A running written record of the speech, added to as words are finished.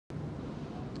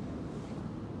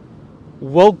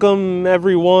Welcome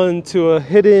everyone to a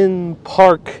hidden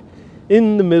park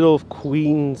in the middle of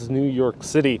Queens, New York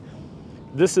City.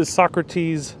 This is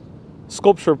Socrates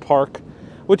Sculpture Park,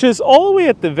 which is all the way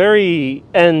at the very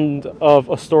end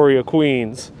of Astoria,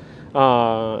 Queens,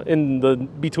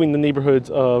 between the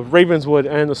neighborhoods of Ravenswood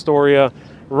and Astoria,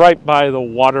 right by the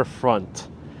waterfront.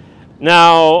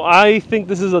 Now, I think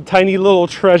this is a tiny little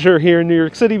treasure here in New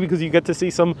York City because you get to see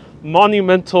some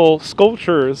monumental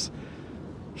sculptures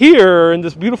here in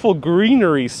this beautiful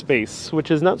greenery space,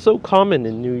 which is not so common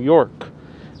in New York,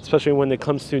 especially when it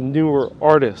comes to newer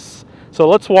artists. So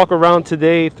let's walk around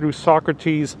today through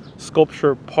Socrates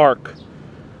Sculpture Park.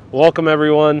 Welcome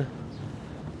everyone.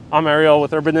 I'm Ariel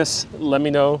with Urbanist. Let me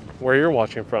know where you're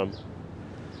watching from.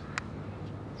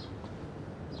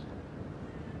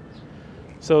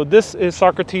 So this is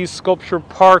Socrates Sculpture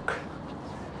Park.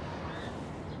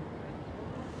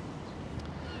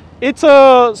 It's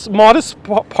a modest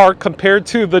park compared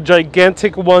to the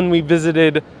gigantic one we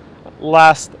visited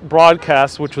last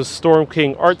broadcast, which was Storm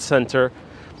King Art Center.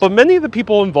 But many of the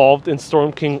people involved in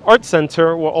Storm King Art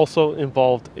Center were also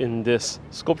involved in this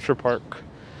sculpture park.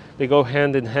 They go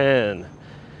hand in hand.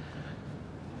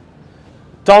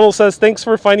 Donald says, thanks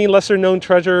for finding lesser known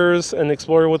treasures and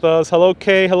exploring with us. Hello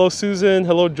Kay, hello Susan,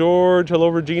 hello George, hello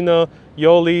Regina,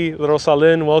 Yoli,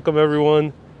 Rosalind, welcome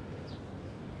everyone.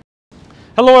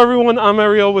 Hello everyone, I'm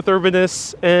Ariel with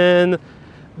Urbanist, and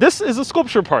this is a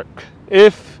sculpture park.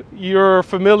 If you're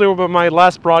familiar with my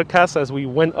last broadcast as we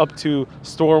went up to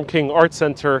Storm King Art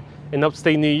Center in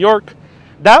upstate New York,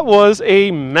 that was a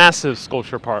massive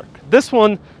sculpture park. This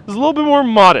one is a little bit more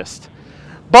modest,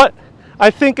 but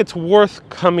I think it's worth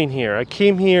coming here. I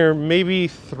came here maybe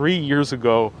 3 years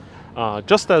ago,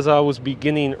 just as I was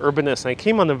beginning Urbanist. I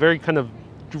came on a very kind of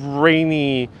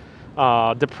rainy,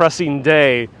 depressing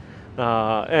day.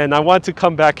 And I wanted to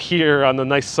come back here on a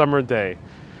nice summer day.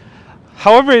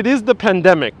 However, it is the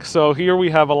pandemic, so here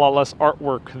we have a lot less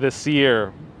artwork this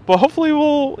year. But hopefully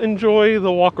we'll enjoy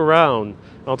the walk around.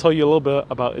 I'll tell you a little bit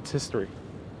about its history.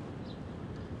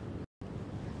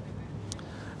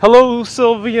 Hello,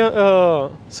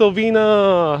 Sylvina.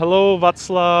 Hello,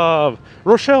 Václav.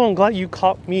 Rochelle, I'm glad you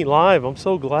caught me live. I'm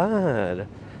so glad.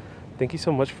 Thank you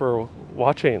so much for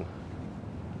watching.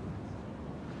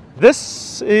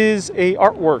 This is a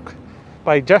artwork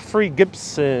by Jeffrey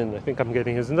Gibson. I think I'm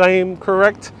getting his name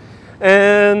correct.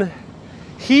 And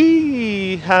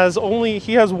he has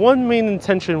one main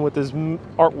intention with his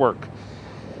artwork.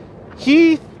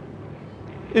 He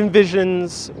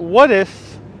envisions, what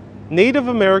if Native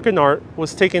American art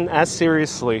was taken as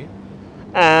seriously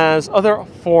as other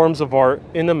forms of art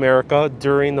in America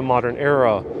during the modern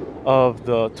era of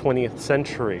the 20th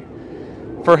century.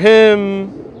 For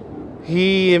him,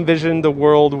 he envisioned a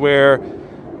world where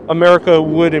America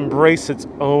would embrace its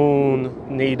own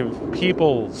native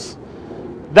peoples.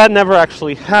 That never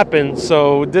actually happened,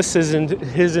 so this isn't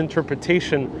his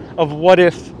interpretation of what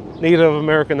if Native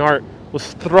American art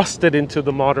was thrusted into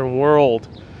the modern world.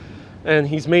 And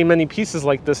he's made many pieces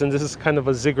like this, and this is kind of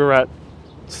a ziggurat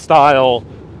style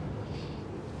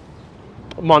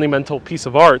monumental piece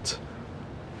of art.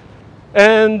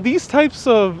 And these types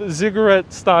of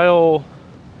ziggurat style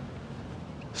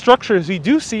structures we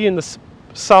do see in the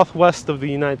southwest of the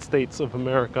United States of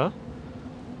America.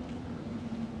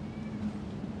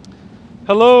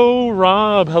 Hello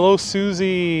Rob, hello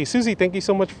Susie. Susie, thank you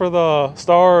so much for the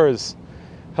stars.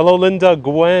 Hello Linda,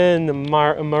 Gwen,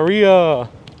 Maria,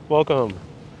 welcome.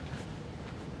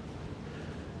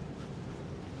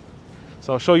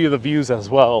 So I'll show you the views as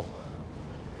well.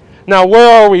 Now,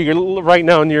 where are we right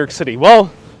now in New York City? Well,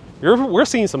 we're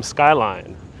seeing some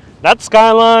skyline. That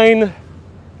skyline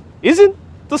isn't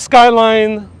the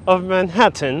skyline of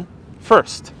Manhattan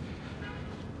first.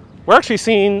 We're actually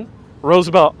seeing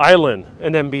Roosevelt Island,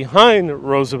 and then behind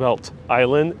Roosevelt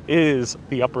Island is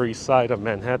the Upper East Side of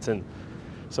Manhattan.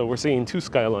 So we're seeing two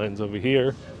skylines over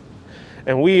here.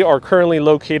 And we are currently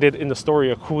located in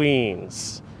Astoria,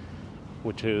 Queens,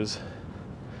 which is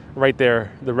right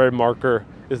there. The red marker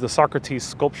is the Socrates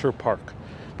Sculpture Park.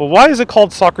 But why is it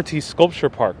called Socrates Sculpture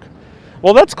Park?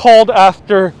 Well, that's called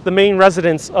after the main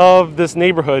residents of this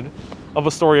neighborhood of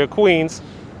Astoria, Queens,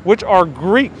 which are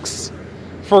Greeks.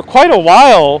 For quite a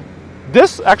while,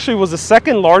 this actually was the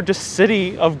second largest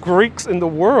city of Greeks in the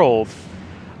world.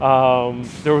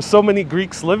 There were so many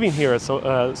Greeks living here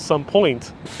at some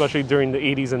point, especially during the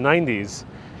 80s and 90s.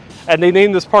 And they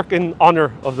named this park in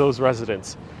honor of those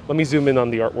residents. Let me zoom in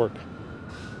on the artwork.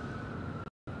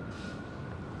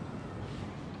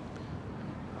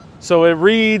 So it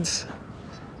reads,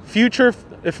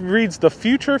 the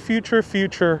future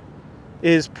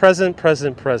is present.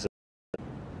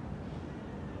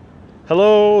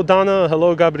 Hello, Donna.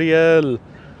 Hello, Gabriel.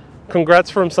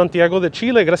 Congrats from Santiago de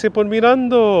Chile. Gracias por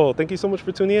mirando. Thank you so much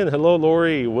for tuning in. Hello,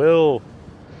 Lori, Will.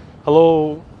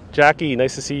 Hello, Jackie.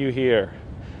 Nice to see you here.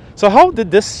 So how did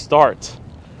this start?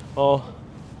 Well,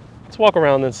 let's walk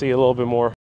around and see a little bit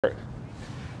more.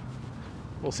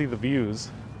 We'll see the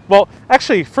views. Well,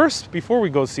 actually, first, before we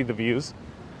go see the views,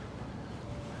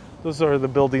 those are the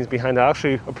buildings behind it. I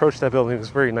actually approached that building. It's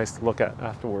very nice to look at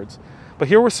afterwards. But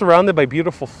here we're surrounded by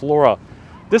beautiful flora.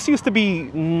 This used to be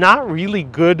not really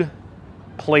good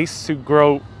place to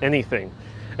grow anything.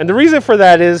 And the reason for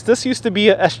that is this used to be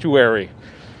an estuary.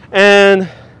 And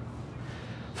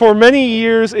for many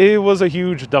years, it was a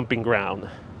huge dumping ground.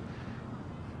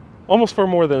 Almost for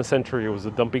more than a century, it was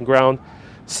a dumping ground.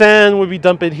 Sand would be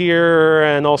dumped here,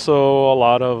 and also a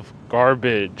lot of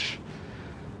garbage.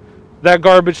 That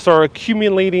garbage started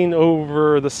accumulating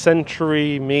over the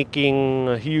century, making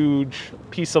a huge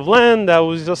piece of land that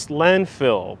was just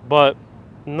landfill, but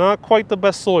not quite the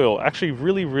best soil. Actually,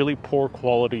 really, really poor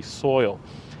quality soil.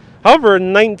 However,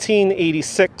 in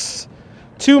 1986,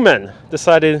 two men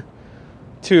decided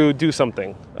to do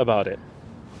something about it.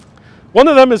 One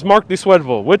of them is Mark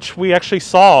DeSuevo, which we actually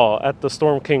saw at the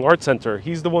Storm King Art Center.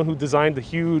 He's the one who designed the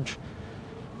huge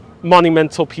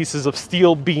monumental pieces of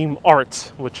steel beam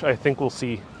art, which I think we'll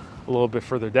see a little bit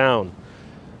further down.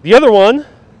 The other one,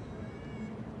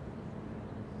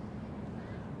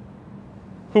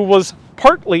 who was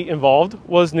partly involved,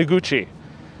 was Noguchi.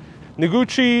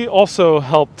 Noguchi also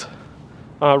helped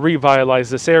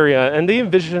revitalize this area, and they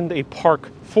envisioned a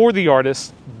park for the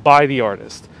artist, by the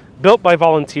artist, built by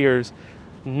volunteers,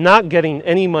 not getting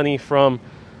any money from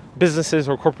businesses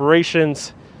or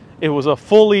corporations. It was a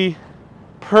fully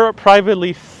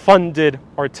privately funded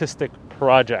artistic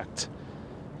project.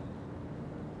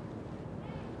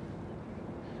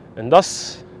 And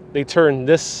thus, they turned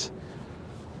this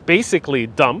basically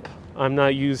dump. I'm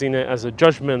not using it as a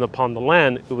judgment upon the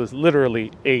land. It was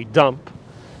literally a dump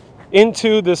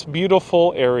into this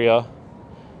beautiful area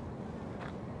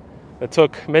that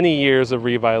took many years of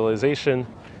revitalization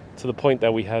to the point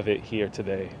that we have it here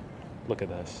today. Look at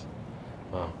this.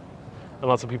 Wow. And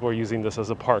lots of people are using this as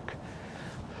a park.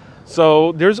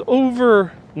 So there's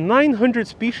over 900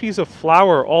 species of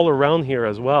flower all around here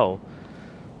as well.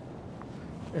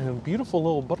 And a beautiful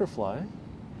little butterfly.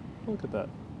 Look at that.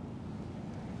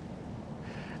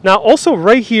 Now also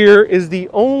right here is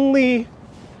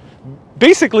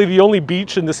basically the only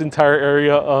beach in this entire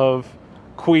area of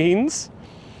Queens.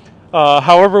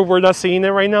 However, we're not seeing it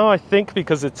right now, I think,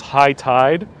 because it's high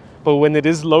tide. But when it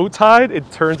is low tide, it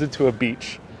turns into a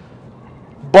beach.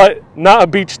 But not a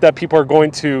beach that people are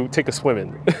going to take a swim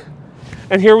in.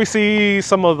 And here we see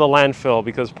some of the landfill,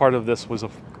 because part of this was a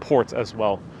port as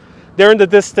well. There in the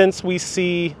distance, we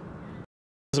see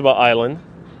Roosevelt Island.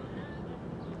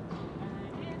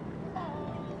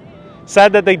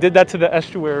 Sad that they did that to the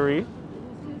estuary.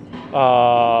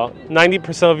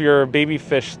 90% of your baby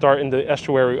fish start in the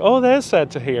estuary. Oh, that is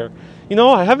sad to hear. You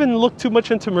know, I haven't looked too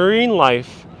much into marine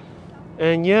life.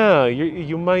 And yeah,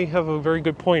 you might have a very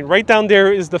good point. Right down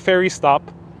there is the ferry stop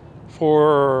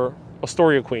for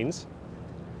Astoria, Queens.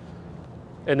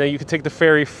 And then you can take the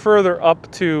ferry further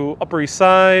up to Upper East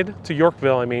Side, to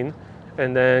Yorkville, I mean,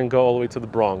 and then go all the way to the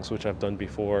Bronx, which I've done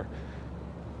before.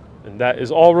 And that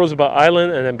is all Roosevelt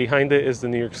Island, and then behind it is the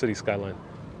New York City skyline.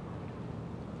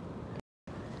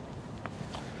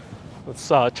 Let's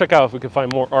check out if we can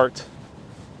find more art.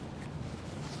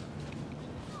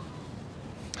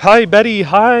 Hi, Betty.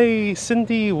 Hi,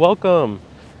 Cindy. Welcome.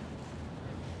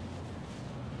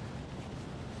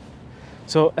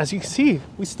 So as you can see,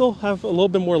 we still have a little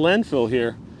bit more landfill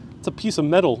here. It's a piece of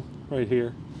metal right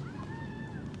here.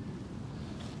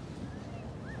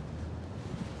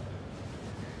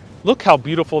 Look how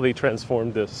beautiful they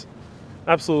transformed this.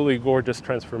 Absolutely gorgeous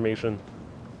transformation.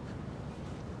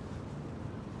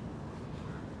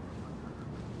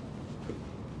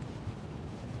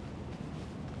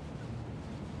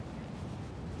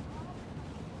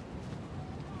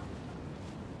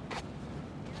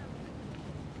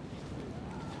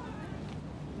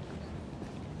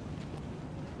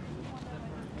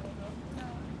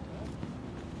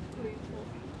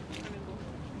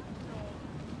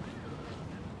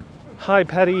 Hi,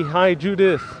 Patty. Hi,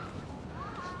 Judith.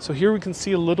 So here we can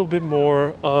see a little bit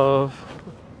more of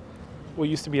what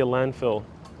used to be a landfill.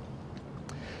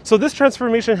 So this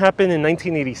transformation happened in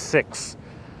 1986.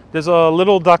 There's a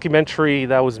little documentary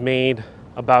that was made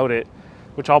about it,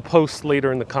 which I'll post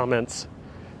later in the comments.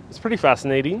 It's pretty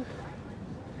fascinating.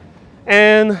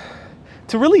 And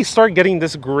to really start getting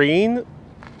this green,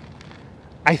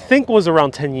 I think was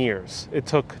around 10 years it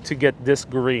took to get this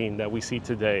green that we see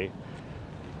today.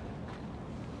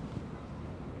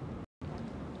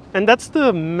 And that's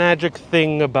the magic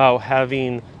thing about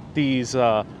having these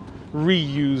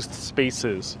reused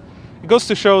spaces. It goes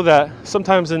to show that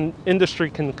sometimes an industry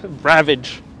can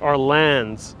ravage our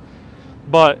lands,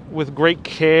 but with great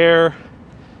care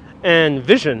and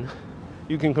vision,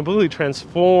 you can completely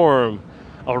transform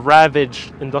a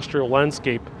ravaged industrial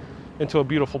landscape into a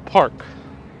beautiful park.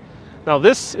 Now,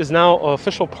 this is now an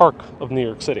official park of New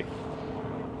York City.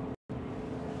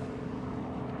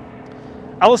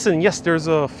 Allison, yes, there's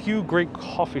a few great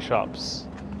coffee shops.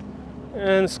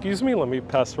 And excuse me, let me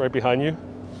pass right behind you.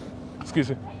 Excuse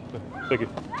me. Thank you.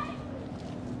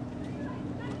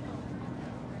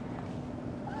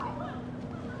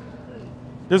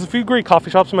 There's a few great coffee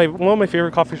shops. One of my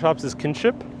favorite coffee shops is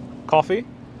Kinship Coffee.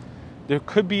 There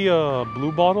could be a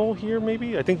Blue Bottle here,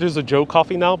 maybe. I think there's a Joe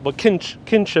Coffee now, but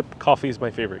Kinship Coffee is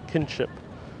my favorite. Kinship.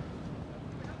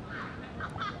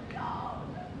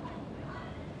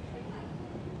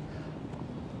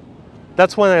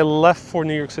 That's when I left for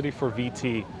New York City for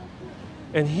VT.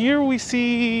 And here we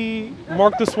see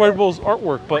Mark de Suervo's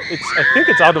artwork, but I think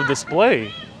it's out of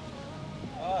display.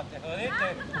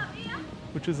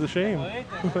 Which is a shame.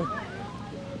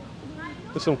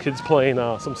 There's some kids playing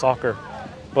some soccer.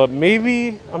 But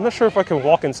maybe, I'm not sure if I can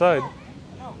walk inside.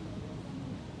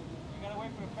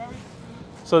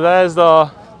 So that is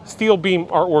the steel beam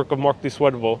artwork of Mark de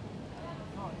Suervo.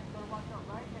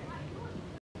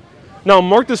 Now,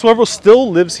 Mark de Suervo still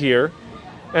lives here,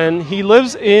 and he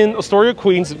lives in Astoria,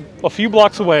 Queens, a few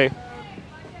blocks away,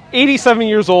 87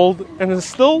 years old, and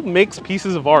still makes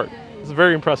pieces of art. It's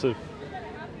very impressive.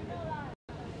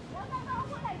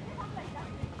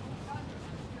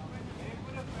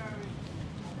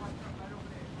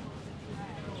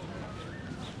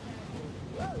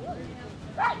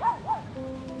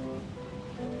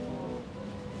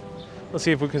 Let's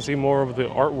see if we can see more of the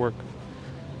artwork.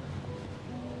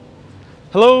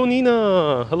 Hello,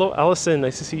 Nina. Hello, Allison.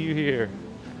 Nice to see you here.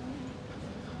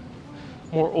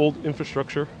 More old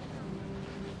infrastructure.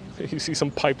 You see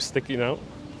some pipes sticking out.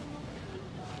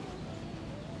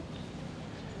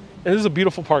 And this is a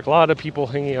beautiful park. A lot of people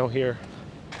hanging out here.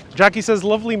 Jackie says,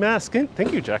 lovely mask.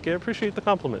 Thank you, Jackie. I appreciate the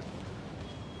compliment.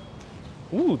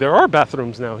 Ooh, there are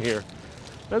bathrooms now here.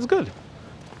 That's good.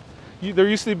 There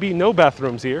used to be no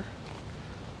bathrooms here,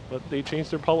 but they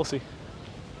changed their policy.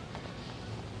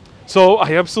 So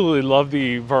I absolutely love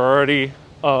the variety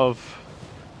of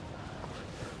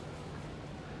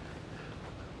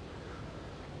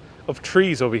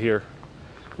trees over here.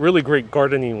 Really great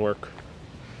gardening work.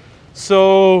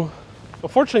 So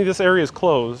unfortunately this area is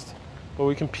closed, but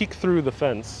we can peek through the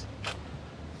fence.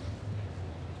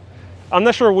 I'm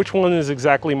not sure which one is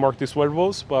exactly Mark de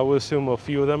Suervo's, but I would assume a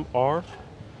few of them are.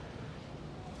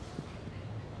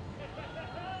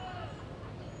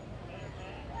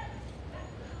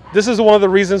 This is one of the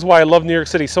reasons why I love New York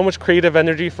City. So much creative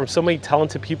energy from so many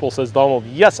talented people, says Donald.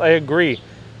 Yes, I agree.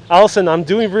 Allison, I'm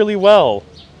doing really well.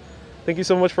 Thank you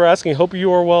so much for asking. Hope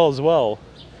you are well as well.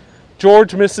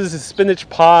 George misses his spinach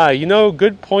pie. You know,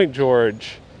 good point,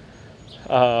 George.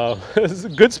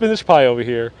 Good spinach pie over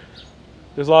here.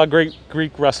 There's a lot of great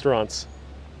Greek restaurants.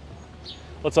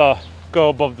 Let's go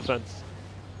above the fence.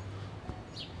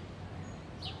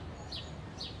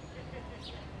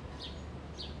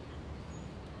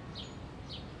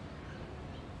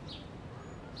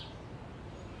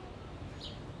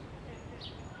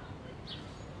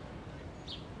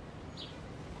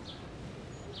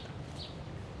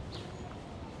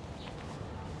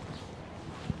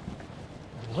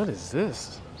 What is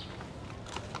this?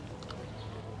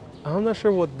 I'm not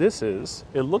sure what this is.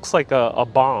 It looks like a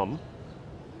bomb,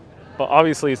 but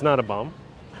obviously it's not a bomb.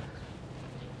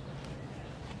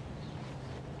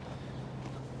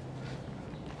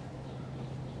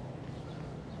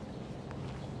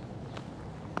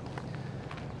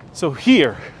 So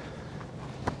here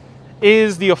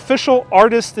is the official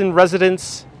artist in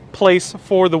residence place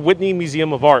for the Whitney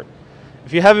Museum of Art.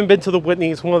 If you haven't been to the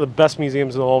Whitney, it's one of the best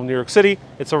museums in all of New York City.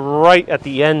 It's right at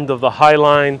the end of the High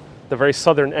Line, the very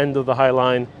southern end of the High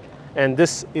Line. And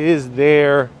this is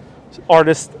their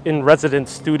artist in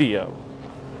residence studio.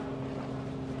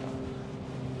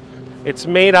 It's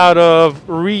made out of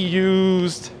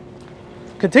reused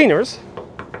containers.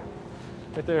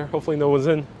 Right there, hopefully no one's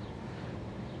in.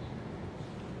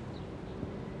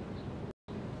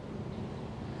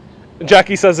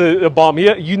 Jackie says a bomb.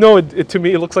 Yeah, you know, to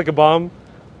me it looks like a bomb.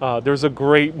 There's a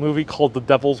great movie called The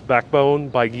Devil's Backbone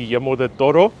by Guillermo del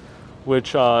Toro,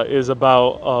 which is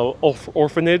about an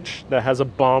orphanage that has a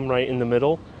bomb right in the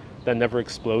middle that never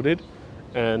exploded.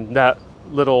 And that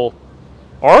little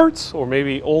art, or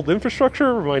maybe old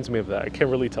infrastructure, reminds me of that. I can't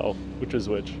really tell which is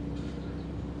which.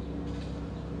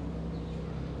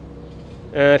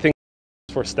 And I think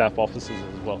for staff offices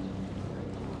as well.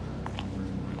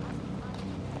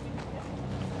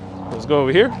 Let's go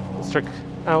over here. Let's check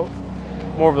out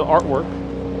more of the artwork.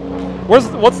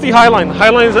 What's the High Line? The High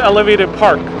Line is an elevated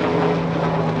park.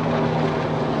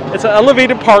 It's an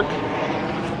elevated park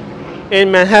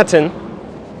in Manhattan,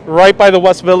 right by the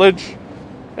West Village,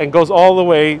 and goes all the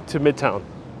way to Midtown.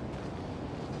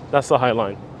 That's the High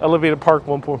Line. Elevated park,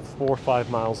 1.45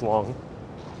 miles long.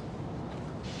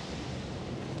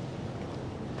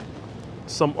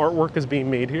 Some artwork is being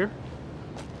made here.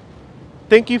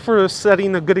 Thank you for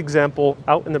setting a good example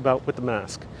out and about with the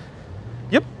mask.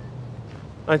 Yep,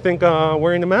 I think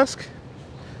wearing a mask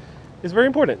is very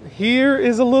important. Here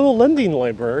is a little lending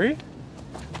library.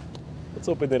 Let's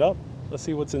open it up. Let's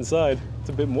see what's inside. It's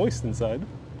a bit moist inside. It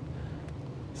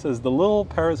says the Little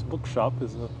Paris Bookshop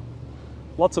is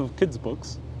lots of kids'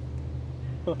 books.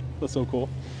 Huh, that's so cool.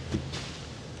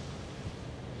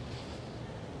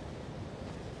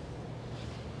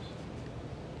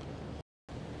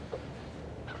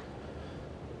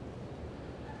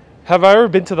 Have I ever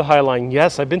been to the High Line?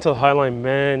 Yes, I've been to the High Line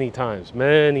many times.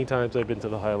 Many times I've been to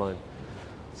the High Line.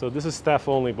 So this is staff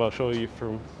only, but I'll show you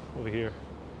from over here.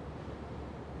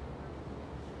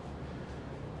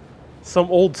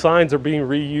 Some old signs are being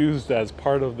reused as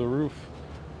part of the roof.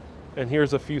 And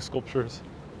here's a few sculptures.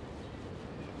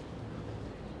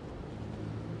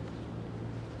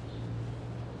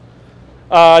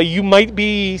 You might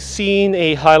be seeing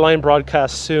a High Line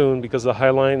broadcast soon because the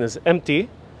High Line is empty.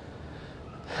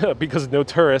 Because no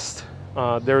tourists.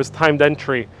 There is timed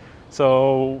entry.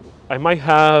 So I might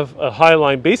have a High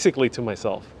Line basically to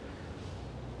myself.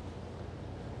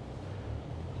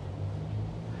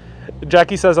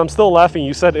 Jackie says, I'm still laughing.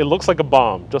 You said it looks like a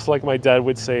bomb, just like my dad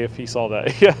would say if he saw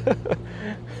that. Yeah.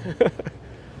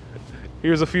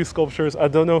 Here's a few sculptures. I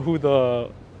don't know who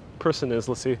the person is.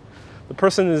 Let's see. The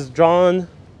person is John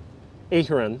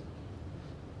Ahearn.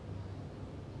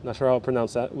 Not sure how to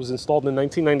pronounce that. It was installed in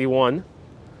 1991.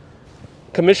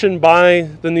 Commissioned by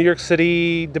the New York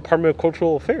City Department of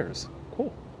Cultural Affairs.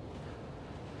 Cool.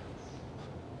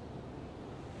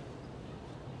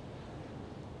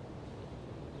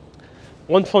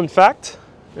 One fun fact,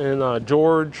 and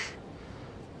George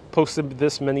posted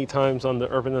this many times on the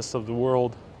Urbanists of the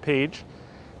World page.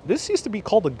 This used to be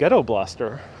called a ghetto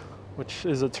blaster, which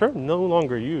is a term no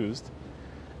longer used.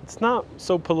 It's not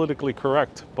so politically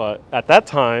correct, but at that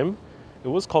time, it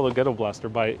was called a ghetto blaster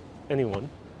by anyone.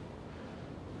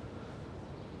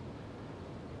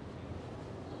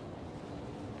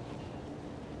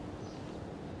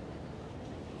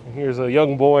 And here's a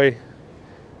young boy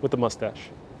with a mustache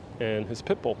and his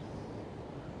pit bull.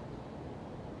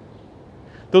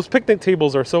 Those picnic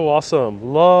tables are so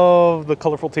awesome. Love the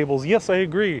colorful tables. Yes, I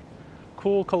agree.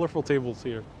 Cool, colorful tables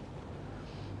here.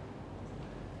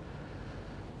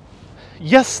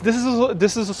 Yes, this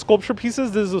is a sculpture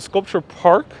pieces. This is a sculpture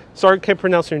park. Sorry, I can't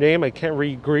pronounce your name. I can't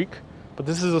read Greek, but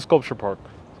this is a sculpture park.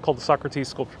 It's called the Socrates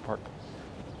Sculpture Park.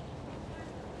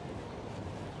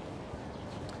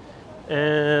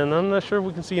 And I'm not sure if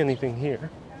we can see anything here.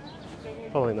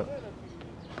 Probably not.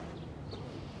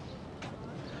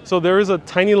 So there is a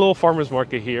tiny little farmer's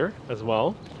market here as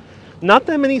well. Not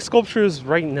that many sculptures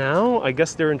right now. I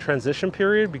guess they're in transition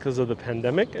period because of the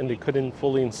pandemic and they couldn't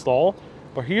fully install.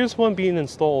 But here's one being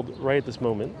installed right at this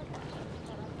moment.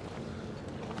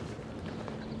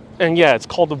 And yeah, it's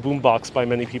called a boombox by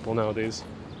many people nowadays.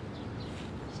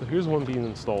 So here's one being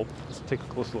installed. Let's take a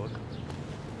close look.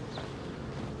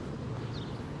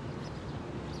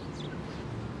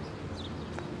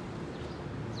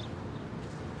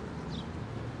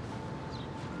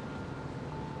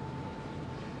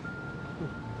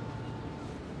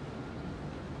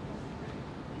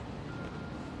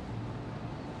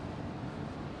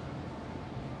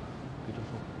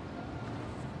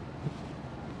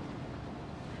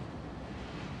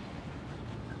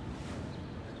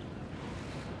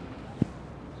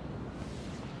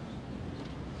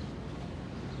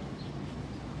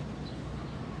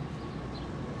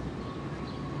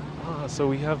 So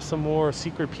we have some more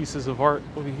secret pieces of art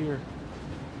over here.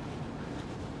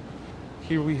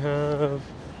 Here we have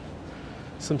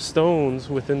some stones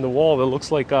within the wall that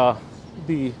looks like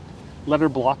the letter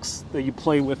blocks that you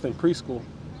play with in preschool.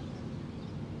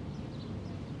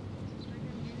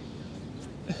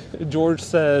 George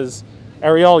says,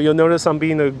 Ariel, you'll notice I'm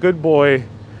being a good boy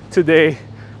today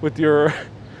with your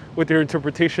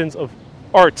interpretations of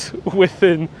art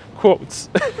within quotes.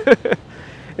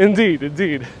 Indeed,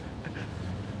 indeed.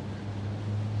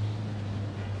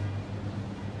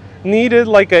 Needed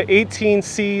like a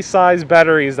 18C size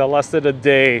batteries that lasted a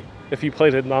day if you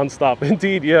played it nonstop.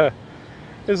 Indeed, yeah.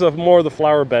 Here's more of the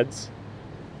flower beds.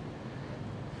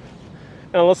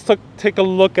 And let's take a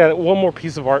look at one more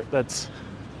piece of art that's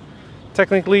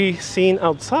technically seen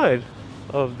outside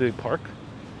of the park.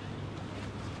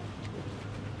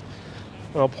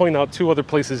 And I'll point out two other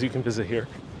places you can visit here.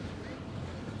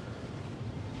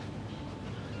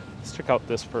 Let's check out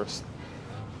this first.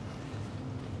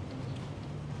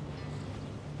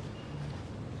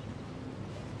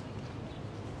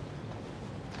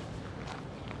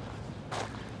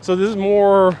 So this is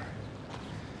more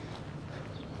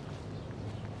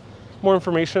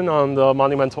information on the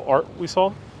monumental art we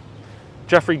saw.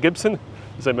 Jeffrey Gibson,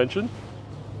 as I mentioned,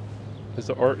 is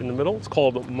the art in the middle. It's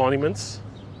called Monuments.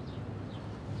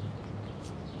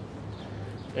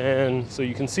 And so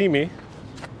you can see me,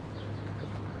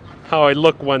 how I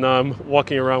look when I'm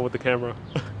walking around with the camera.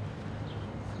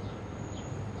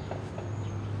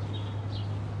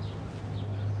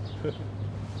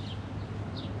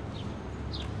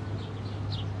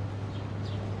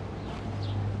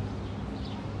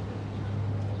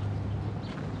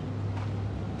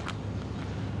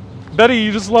 Betty,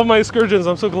 you just love my excursions.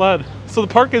 I'm so glad. So the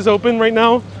park is open right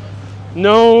now.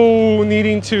 No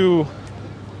needing to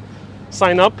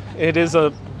sign up. It is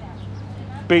a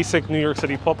basic New York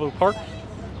City public park.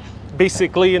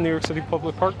 Basically a New York City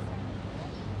public park.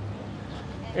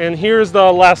 And here's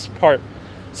the last part.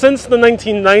 Since the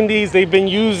 1990s, they've been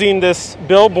using this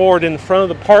billboard in front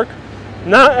of the park,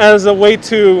 not as a way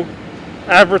to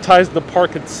advertise the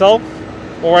park itself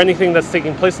or anything that's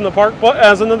taking place in the park, but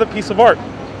as another piece of art.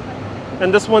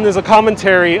 And this one is a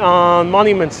commentary on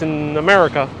monuments in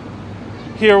America.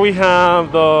 Here we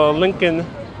have the Lincoln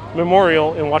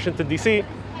Memorial in Washington, D.C.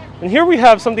 And here we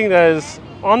have something that is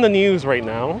on the news right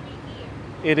now.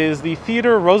 It is the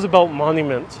Theodore Roosevelt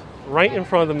Monument right in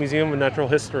front of the Museum of Natural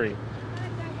History.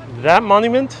 That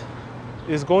monument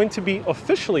is going to be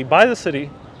officially, by the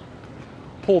city,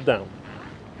 pulled down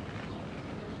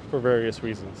for various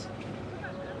reasons.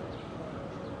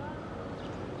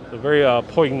 A very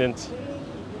poignant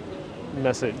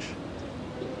message.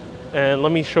 And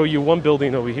let me show you one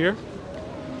building over here.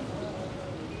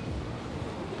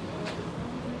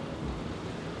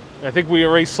 I think we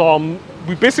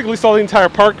basically saw the entire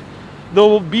park. There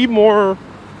will be more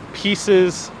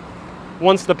pieces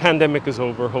once the pandemic is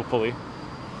over, hopefully.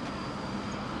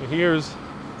 Here's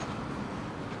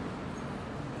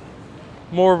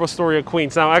more of Astoria,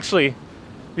 Queens. Now actually,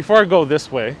 before I go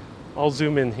this way, I'll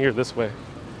zoom in here this way.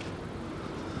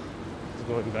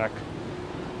 Going back.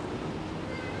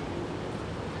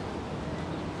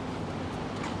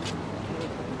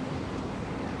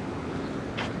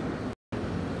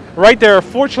 Right there,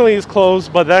 fortunately, is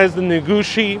closed, but that is the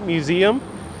Noguchi Museum.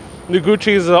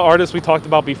 Noguchi is the artist we talked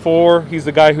about before. He's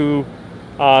the guy who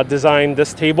designed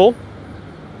this table.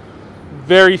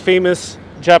 Very famous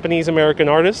Japanese-American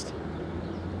artist.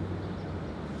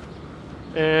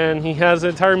 And he has an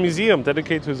entire museum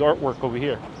dedicated to his artwork over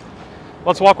here.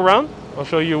 Let's walk around. I'll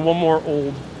show you one more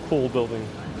old, cool building.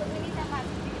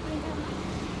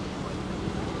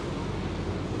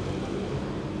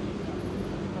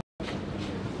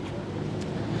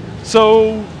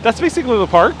 So that's basically the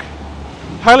park.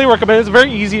 Highly recommend it. It's very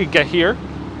easy to get here.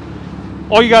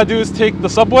 All you gotta do is take the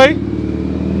subway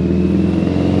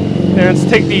and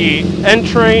take the N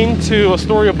train to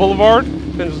Astoria Boulevard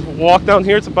and just walk down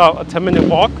here. It's about a 10-minute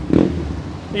walk.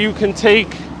 You can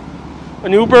take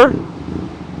an Uber,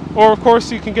 or of course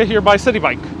you can get here by city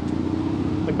bike,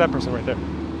 like that person right there.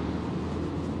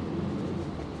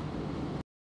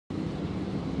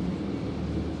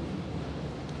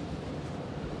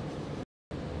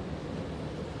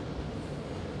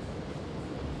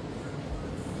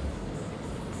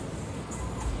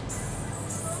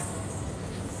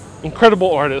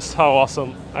 Incredible artist, how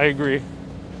awesome. I agree.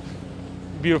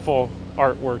 Beautiful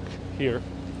artwork here.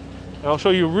 And I'll show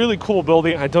you a really cool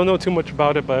building. I don't know too much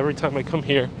about it, but every time I come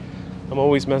here, I'm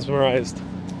always mesmerized.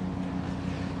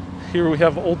 Here we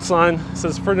have an old sign. It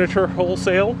says furniture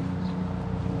wholesale.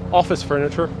 Office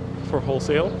furniture for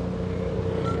wholesale.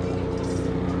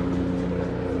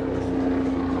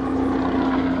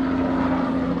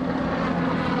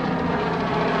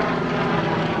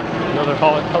 Another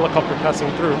helicopter passing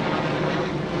through.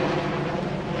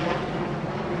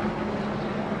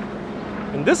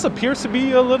 And this appears to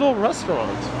be a little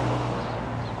restaurant.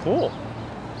 Cool.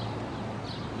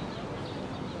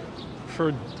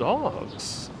 For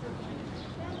dogs.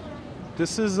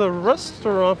 This is a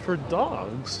restaurant for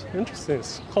dogs. Interesting.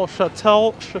 It's called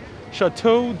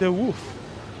Chateau de Wolf.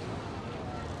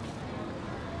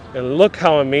 And look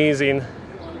how amazing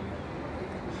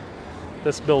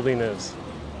this building is.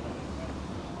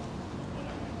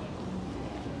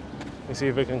 me see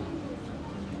if I can.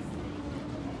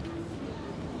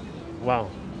 Wow.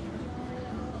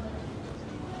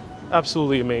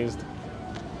 Absolutely amazed.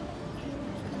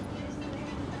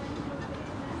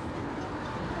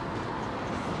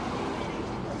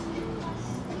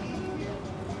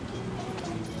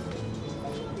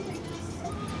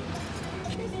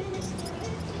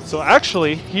 So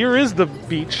actually, here is the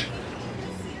beach.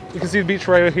 You can see the beach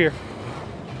right here.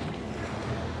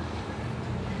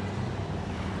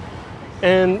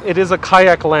 And it is a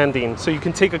kayak landing, so you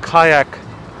can take a kayak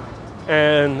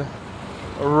and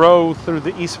row through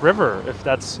the East River if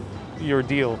that's your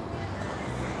deal.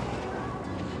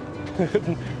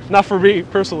 Not for me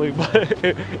personally, but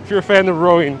if you're a fan of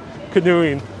rowing,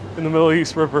 canoeing in the middle of the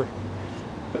East River,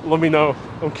 let me know.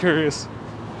 I'm curious.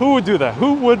 Who would do that?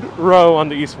 Who would row on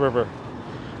the East River?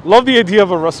 Love the idea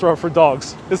of a restaurant for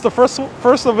dogs. It's the first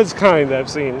of its kind that I've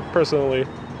seen, personally.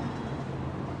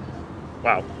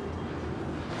 Wow.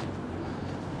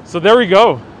 So there we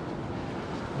go.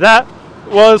 That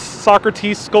was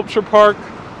Socrates Sculpture Park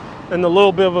and a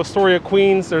little bit of Astoria,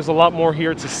 Queens. There's a lot more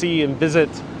here to see and visit.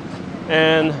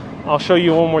 And I'll show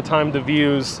you one more time the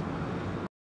views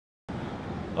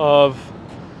of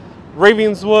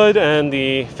Ravenswood and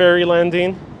the ferry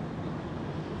landing.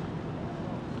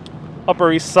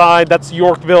 Upper East Side, that's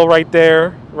Yorkville right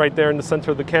there in the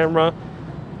center of the camera.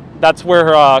 That's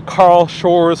where Carl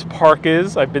Shores Park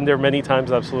is. I've been there many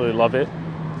times, absolutely love it.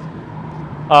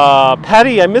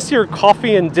 Patty, I miss your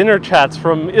coffee and dinner chats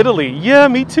from Italy. Yeah,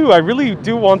 me too. I really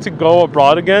do want to go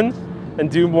abroad again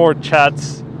and do more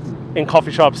chats in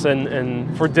coffee shops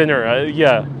and for dinner.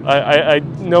 Yeah, I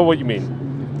know what you mean.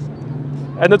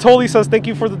 And Anatoly says, thank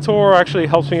you for the tour. Actually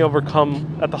helps me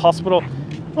overcome at the hospital.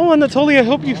 Oh, Anatoly, I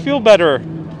hope you feel better.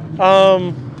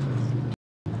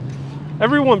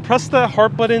 Everyone, press that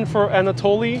heart button for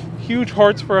Anatoly. Huge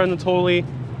hearts for Anatoly.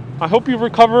 I hope you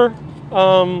recover.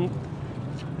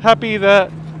 Happy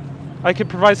that I could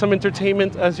provide some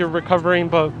entertainment as you're recovering,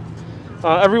 but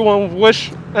everyone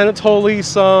wish Anatoly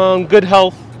some good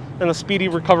health and a speedy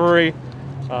recovery.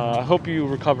 I hope you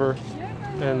recover,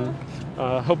 and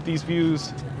hope these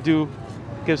views do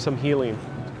give some healing.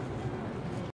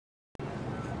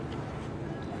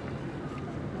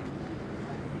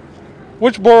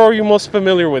 Which borough are you most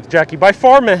familiar with, Jackie? By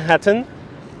far Manhattan,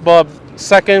 but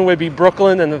second would be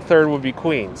Brooklyn, and the third would be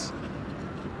Queens.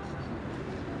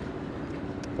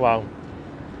 Wow.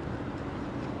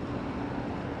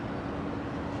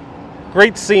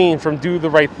 Great scene from Do the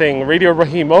Right Thing. Radio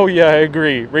Raheem, oh yeah, I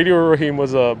agree. Radio Raheem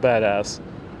was a badass.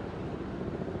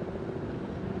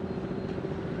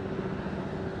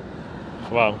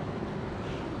 Wow.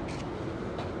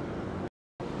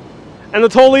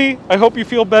 Anatoly, I hope you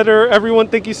feel better. Everyone,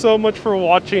 thank you so much for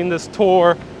watching this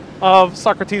tour of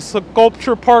Socrates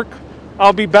Sculpture Park.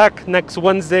 I'll be back next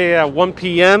Wednesday at 1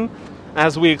 p.m.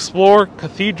 as we explore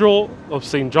Cathedral of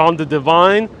St. John the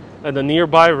Divine and the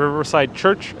nearby Riverside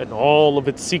Church and all of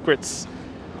its secrets.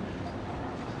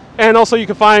 And also you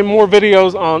can find more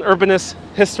videos on urbanist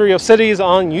history of cities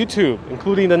on YouTube,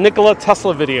 including the Nikola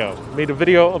Tesla video. Made a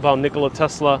video about Nikola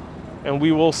Tesla. And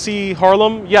we will see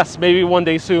Harlem. Yes, maybe one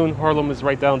day soon. Harlem is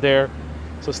right down there.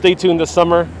 So stay tuned this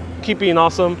summer. Keep being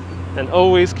awesome and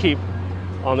always keep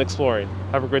on exploring.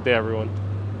 Have a great day, everyone.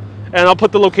 And I'll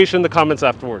put the location in the comments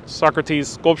afterwards. Socrates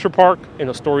Sculpture Park in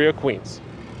Astoria, Queens.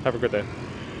 Have a good day.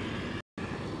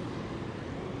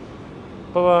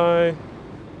 Bye-bye.